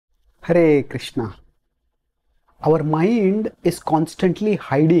Hare Krishna. Our mind is constantly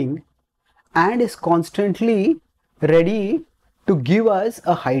hiding and is constantly ready to give us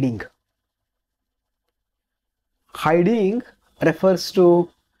a hiding. Hiding refers to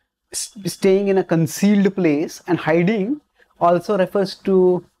staying in a concealed place, and hiding also refers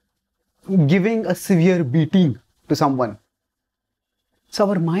to giving a severe beating to someone. So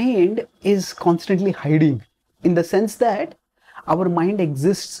our mind is constantly hiding in the sense that our mind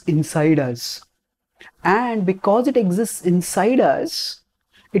exists inside us, and because it exists inside us,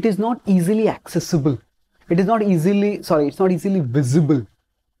 it is not easily accessible. It's not easily visible.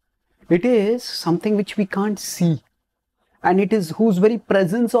 It is something which we can't see, and it is whose very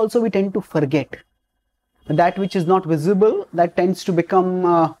presence also we tend to forget. That which is not visible, that tends to become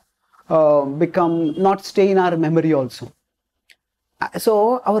not stay in our memory also.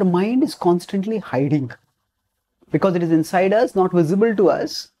 So our mind is constantly hiding because it is inside us, not visible to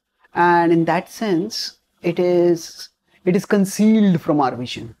us, and in that sense it is concealed from our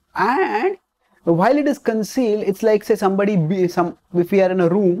vision. And while it is concealed, it's like, say, if we are in a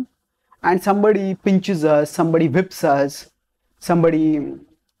room and somebody pinches us, somebody whips us, somebody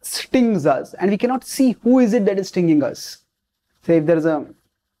stings us, and we cannot see who is it that is stinging us. Say if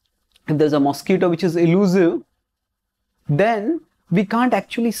there's a mosquito which is elusive, then we can't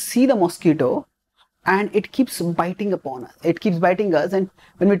actually see the mosquito, and it keeps biting upon us. It keeps biting us, and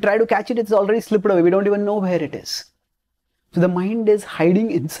when we try to catch it, it's already slipped away. We don't even know where it is. So the mind is hiding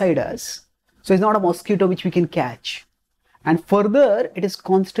inside us. So it's not a mosquito which we can catch. And further, it is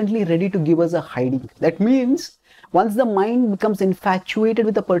constantly ready to give us a hiding. That means once the mind becomes infatuated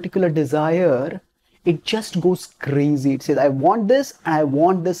with a particular desire, it just goes crazy. It says, I want this, and I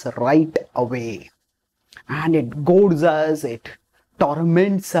want this right away. And it goads us, it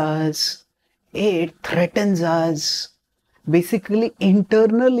torments us, it threatens us. Basically,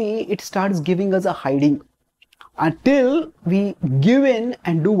 internally, it starts giving us a hiding until we give in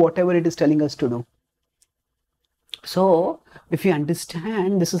and do whatever it is telling us to do. So, if we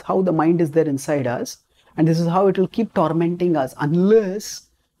understand this is how the mind is there inside us, and this is how it will keep tormenting us unless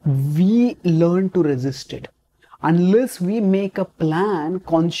we learn to resist it, unless we make a plan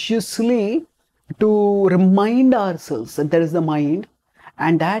consciously to remind ourselves that there is the mind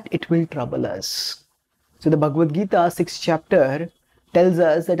and that it will trouble us. So the Bhagavad-Gītā 6th chapter tells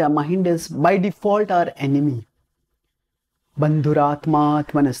us that our mind is by default our enemy. Bandhuratma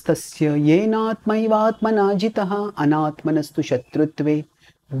atmanastasya yenatmaivatmana jitaha anatmanastu shatrutve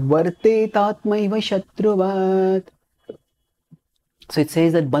vartetatmaiva shatruvat. So it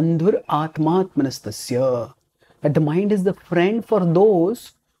says that Bandhur atma atmanastasya, that the mind is the friend for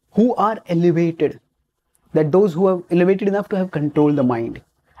those who are elevated, that those who are elevated enough to have controlled the mind.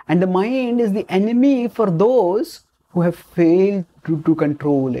 And the mind is the enemy for those who have failed to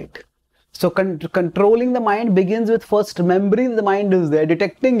control it. So controlling the mind begins with first remembering the mind is there,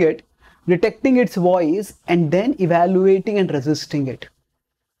 detecting its voice, and then evaluating and resisting it.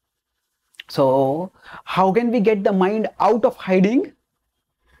 So how can we get the mind out of hiding?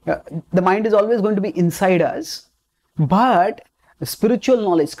 The mind is always going to be inside us, but spiritual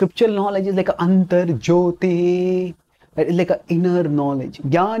knowledge, scriptural knowledge is like an antar jyoti, like an inner knowledge.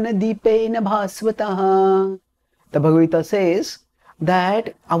 Jnana deepena bhasvataha. The Bhagavad-Gītā says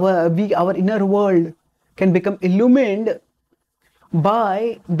that our inner world can become illumined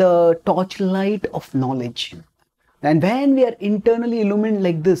by the torchlight of knowledge. And when we are internally illumined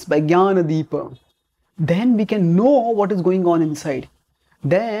like this by Jnana Deepa, then we can know what is going on inside.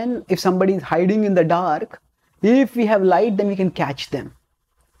 Then if somebody is hiding in the dark, if we have light, then we can catch them.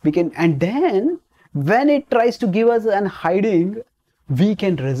 And then when it tries to give us an hiding, we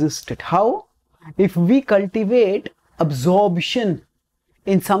can resist it. How? If we cultivate absorption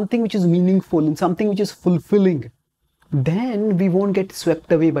in something which is meaningful, in something which is fulfilling, then we won't get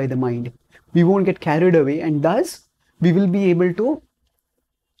swept away by the mind. We won't get carried away, and thus we will be able to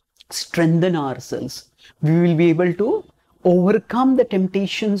strengthen ourselves. We will be able to overcome the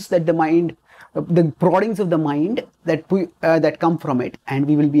temptations that the mind, the proddings of the mind that come from it, and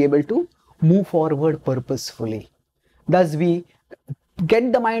we will be able to move forward purposefully. Thus we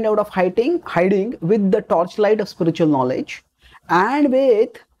get the mind out of hiding with the torchlight of spiritual knowledge, and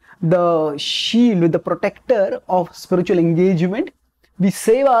with the shield, with the protector of spiritual engagement, we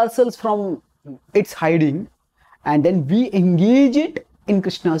save ourselves from its hiding, and then we engage it in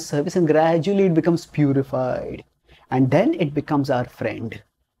Krishna's service, and gradually it becomes purified, and then it becomes our friend.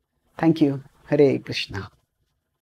 Thank you. Hare Krishna.